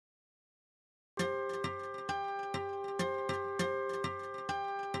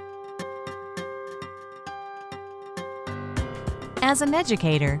As an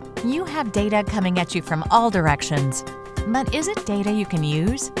educator, you have data coming at you from all directions. But is it data you can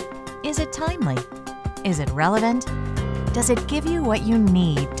use? Is it timely? Is it relevant? Does it give you what you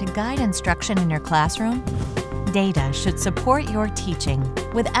need to guide instruction in your classroom? Data should support your teaching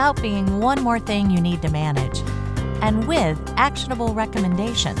without being one more thing you need to manage, and with actionable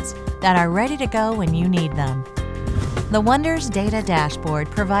recommendations that are ready to go when you need them. The Wonders Data Dashboard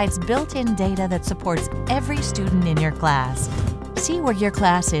provides built-in data that supports every student in your class. See where your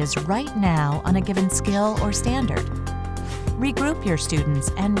class is right now on a given skill or standard. Regroup your students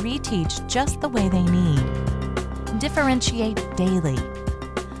and reteach just the way they need. Differentiate daily.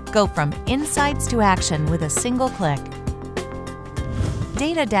 Go from insights to action with a single click.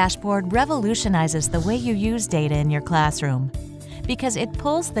 Data Dashboard revolutionizes the way you use data in your classroom because it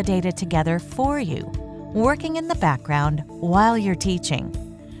pulls the data together for you, working in the background while you're teaching,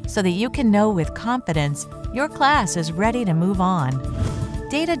 so that you can know with confidence your class is ready to move on.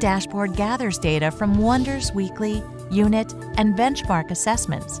 Data Dashboard gathers data from Wonders weekly, unit, and benchmark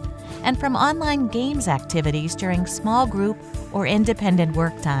assessments, and from online games activities during small group or independent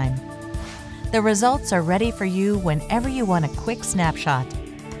work time. The results are ready for you whenever you want a quick snapshot.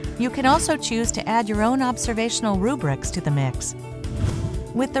 You can also choose to add your own observational rubrics to the mix.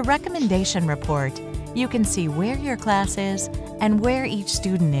 With the recommendation report, you can see where your class is and where each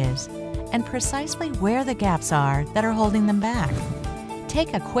student is, and precisely where the gaps are that are holding them back.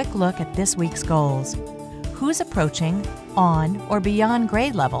 Take a quick look at this week's goals. Who's approaching, on, or beyond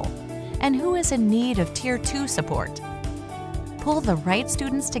grade level, and who is in need of Tier 2 support. Pull the right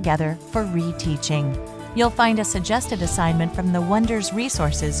students together for reteaching. You'll find a suggested assignment from the Wonders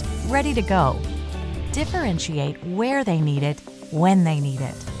resources ready to go. Differentiate where they need it, when they need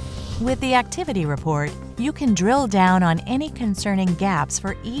it. With the activity report, you can drill down on any concerning gaps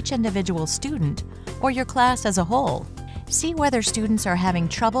for each individual student or your class as a whole. See whether students are having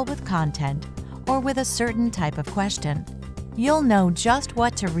trouble with content or with a certain type of question. You'll know just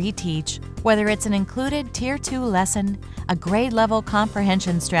what to reteach, whether it's an included Tier 2 lesson, a grade-level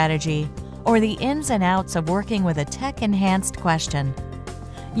comprehension strategy, or the ins and outs of working with a tech-enhanced question.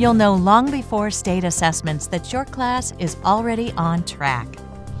 You'll know long before state assessments that your class is already on track.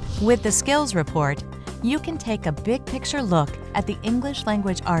 With the Skills Report, you can take a big-picture look at the English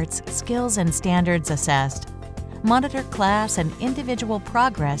Language Arts skills and standards assessed. Monitor class and individual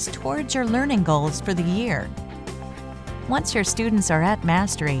progress towards your learning goals for the year. Once your students are at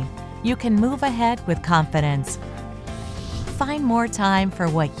mastery, you can move ahead with confidence. Find more time for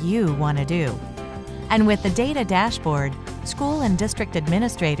what you want to do. And with the Data Dashboard, school and district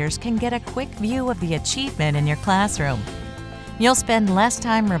administrators can get a quick view of the achievement in your classroom. You'll spend less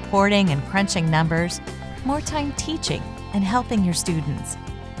time reporting and crunching numbers, more time teaching and helping your students.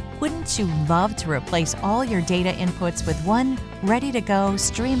 Wouldn't you love to replace all your data inputs with one ready-to-go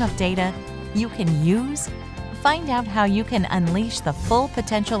stream of data you can use? Find out how you can unleash the full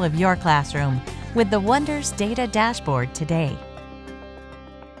potential of your classroom with the Wonders Data Dashboard today.